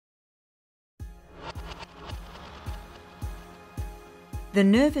The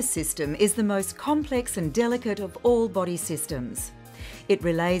nervous system is the most complex and delicate of all body systems. It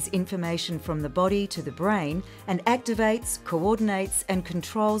relays information from the body to the brain and activates, coordinates and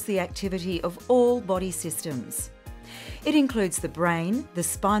controls the activity of all body systems. It includes the brain, the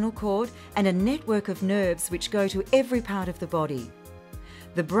spinal cord and a network of nerves which go to every part of the body.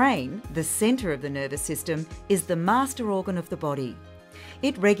 The brain, the centre of the nervous system, is the master organ of the body.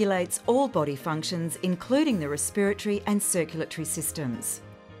 It regulates all body functions, including the respiratory and circulatory systems.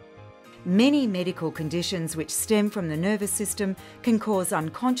 Many medical conditions which stem from the nervous system can cause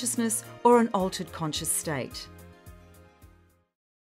unconsciousness or an altered conscious state.